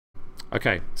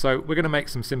Okay, so we're going to make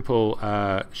some simple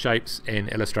shapes in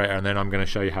Illustrator, and then I'm going to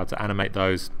show you how to animate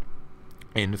those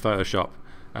in Photoshop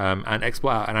and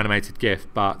export out an animated GIF,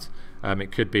 but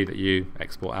it could be that you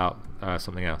export out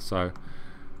something else. So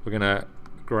we're going to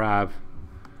grab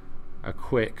a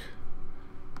quick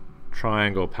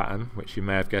triangle pattern, which you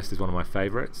may have guessed is one of my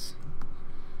favorites.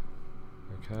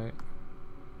 Okay.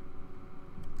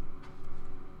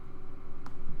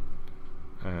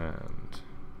 And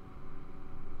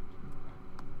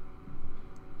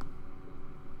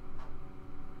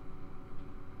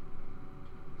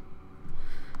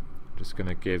just going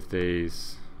to give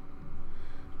these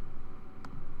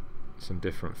some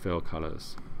different fill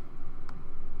colors.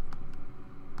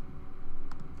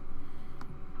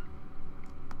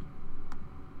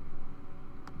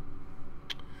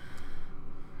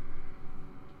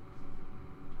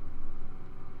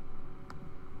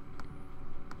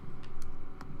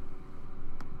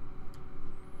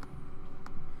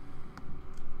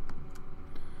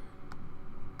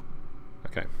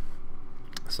 Okay,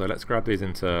 so let's grab these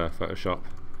into Photoshop.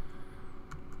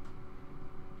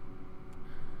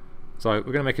 So we're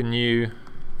going to make a new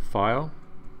file,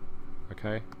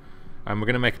 okay, and we're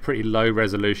going to make a pretty low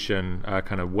resolution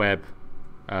kind of web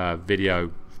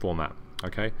video format,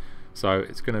 okay. So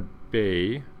it's going to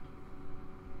be,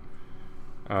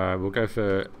 we'll go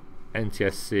for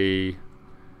NTSC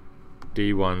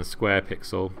D1 square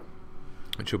pixel,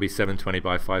 which will be 720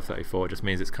 by 534. It just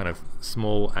means it's kind of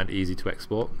small and easy to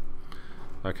export.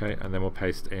 Okay, and then we'll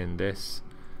paste in this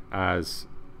as,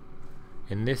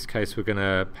 in this case we're going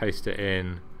to paste it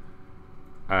in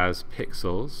as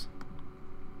pixels.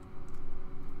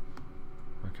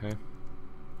 Okay.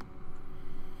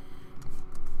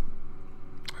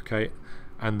 Okay,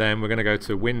 and then we're going to go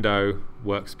to Window,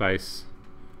 Workspace,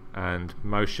 and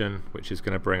Motion, which is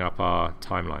going to bring up our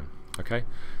timeline. Okay,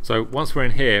 so once we're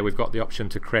in here, we've got the option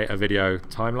to create a video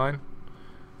timeline.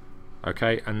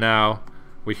 Okay, and now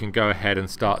we can go ahead and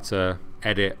start to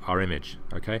edit our image.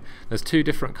 Okay, there's two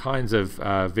different kinds of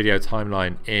video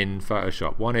timeline in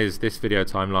Photoshop. One is this video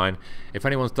timeline. If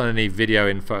anyone's done any video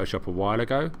in Photoshop a while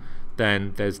ago,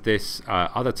 then there's this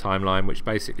other timeline which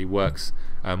basically works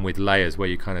with layers, where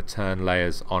you kind of turn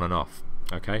layers on and off.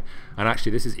 Okay, and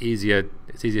actually this is easier.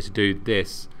 It's easier to do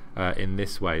this in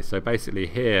this way. So basically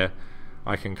here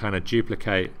I can kind of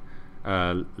duplicate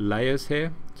layers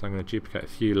here. So I'm going to duplicate a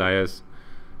few layers,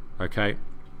 okay,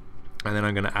 and then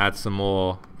I'm going to add some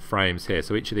more frames here.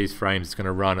 So each of these frames is going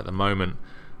to run at the moment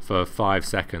for 5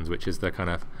 seconds, which is the kind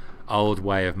of old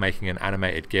way of making an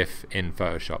animated GIF in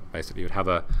Photoshop. Basically, you would have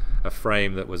a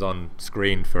frame that was on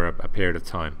screen for a period of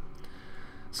time.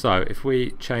 So if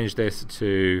we change this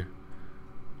to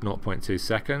 0.2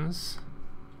 seconds,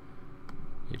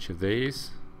 each of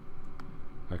these,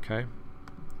 okay,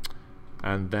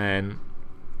 and then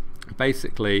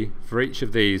basically for each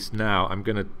of these now I'm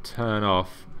going to turn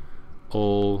off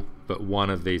all but one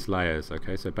of these layers.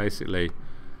 Okay, so basically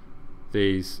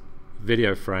these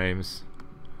video frames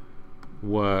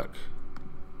work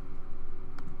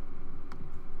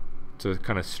to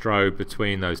kind of strobe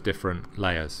between those different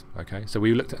layers. Okay, so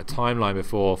we looked at a timeline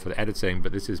before for the editing,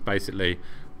 but this is basically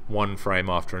one frame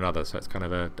after another, so it's kind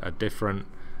of a different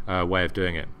way of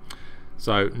doing it.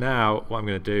 So now what I'm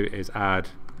going to do is add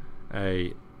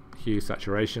a Hue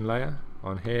Saturation layer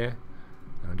on here.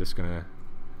 I'm just going to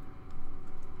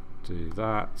do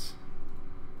that,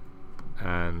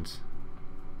 and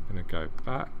I'm going to go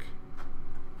back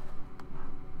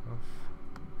off.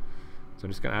 So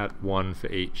I'm just going to add one for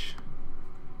each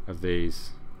of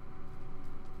these.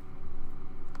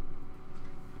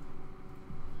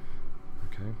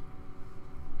 Okay.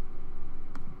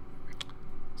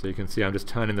 So you can see I'm just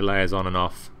turning the layers on and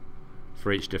off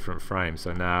for each different frame.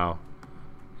 So now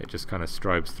it just kind of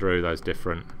strobes through those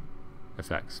different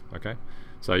effects. Okay.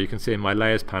 So you can see in my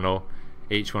layers panel,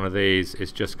 each one of these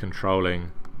is just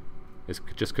controlled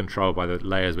by the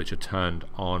layers which are turned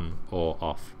on or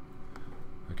off.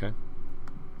 Okay.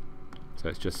 So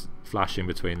it's just flashing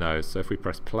between those. So if we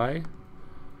press play,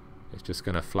 it's just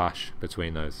going to flash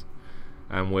between those,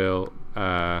 and we'll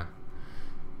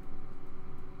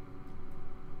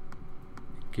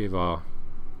give our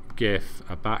GIF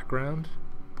a background.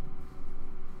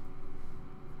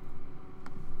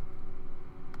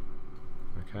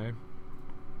 Okay.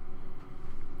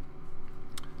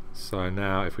 So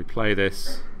now if we play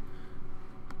this,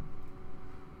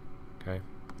 okay,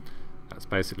 that's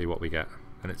basically what we get,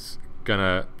 and it's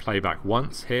gonna play back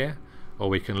once here, or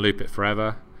we can loop it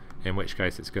forever, in which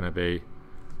case it's going to be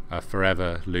a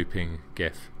forever looping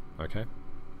GIF. Okay.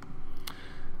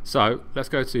 So let's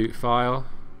go to File,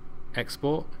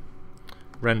 Export,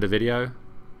 Render Video,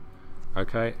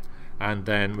 Okay, and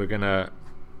then we're gonna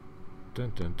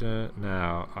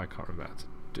now I can't remember how to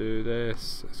do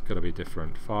this. It's got to be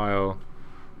different file.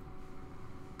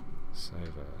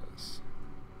 Save as.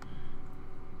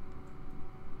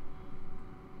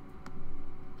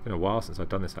 It's been a while since I've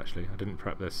done this actually. I didn't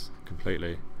prep this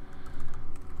completely,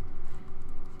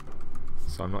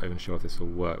 so I'm not even sure if this will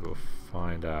work, but we'll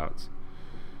find out.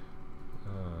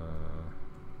 No,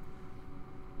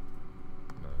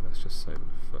 let's just save it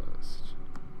first.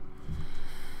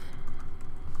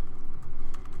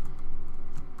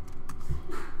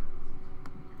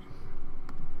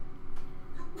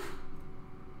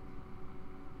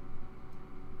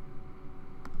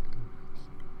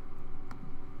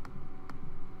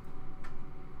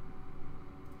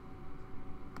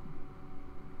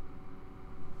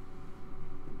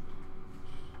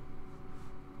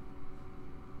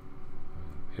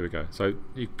 Here we go. So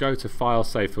you go to File,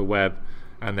 Save for Web,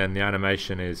 and then the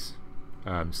animation is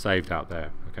saved out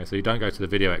there. Okay, so you don't go to the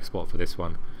video export for this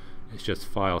one. It's just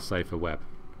File, Save for Web.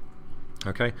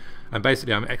 Okay, and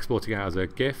basically I'm exporting it as a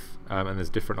GIF, and there's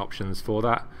different options for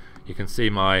that. You can see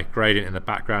my gradient in the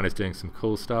background is doing some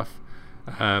cool stuff,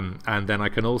 and then I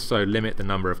can also limit the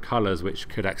number of colors, which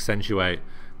could accentuate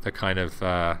the kind of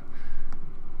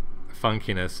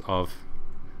funkiness of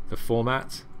the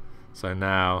format. So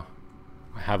now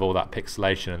I have all that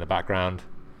pixelation in the background,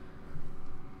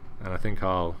 and I think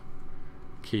I'll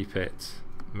keep it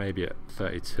maybe at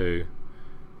 32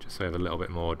 just so we have a little bit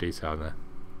more detail in there.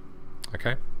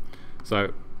 Okay,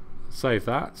 so save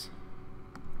that.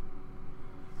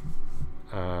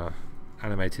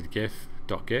 Animated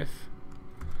GIF.gif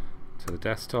to the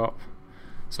desktop.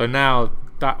 So now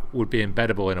that would be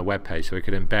embeddable in a web page, so we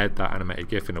could embed that animated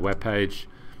GIF in a web page.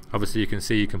 Obviously you can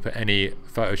see you can put any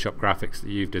Photoshop graphics that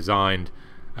you've designed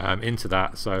into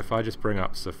that. So if I just bring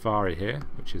up Safari here,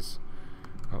 which is,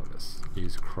 let's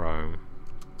use Chrome.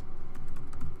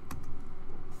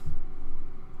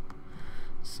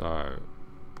 So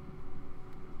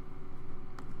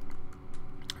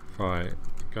if I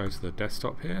go to the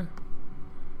desktop here,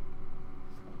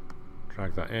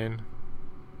 drag that in,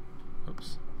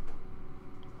 oops,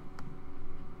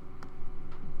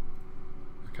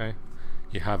 okay,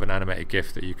 you have an animated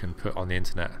GIF that you can put on the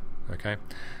internet. Okay,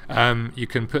 you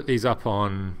can put these up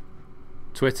on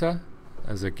Twitter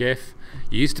as a GIF.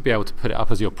 You used to be able to put it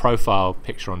up as your profile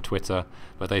picture on Twitter,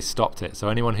 but they stopped it. So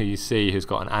anyone who you see who's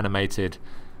got an animated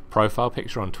profile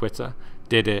picture on Twitter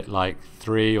did it like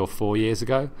 3 or 4 years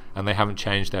ago, and they haven't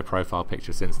changed their profile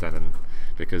picture since then, and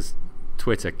because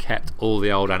Twitter kept all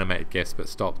the old animated GIFs but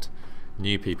stopped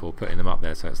new people putting them up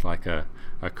there, so it's like a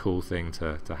cool thing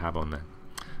to have on there.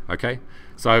 Okay,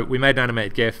 so we made an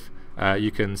animated GIF.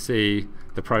 You can see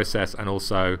the process and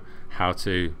also how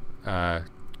to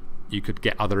you could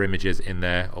get other images in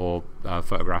there, or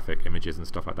photographic images and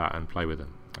stuff like that, and play with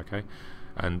them. Okay,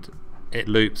 and it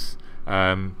loops.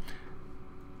 I'm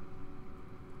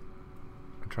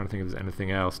trying to think if there's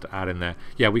anything else to add in there.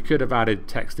 Yeah, we could have added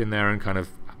text in there and kind of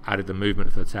added the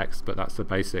movement for the text, but that's the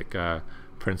basic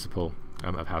principle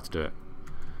of how to do it.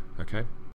 Okay.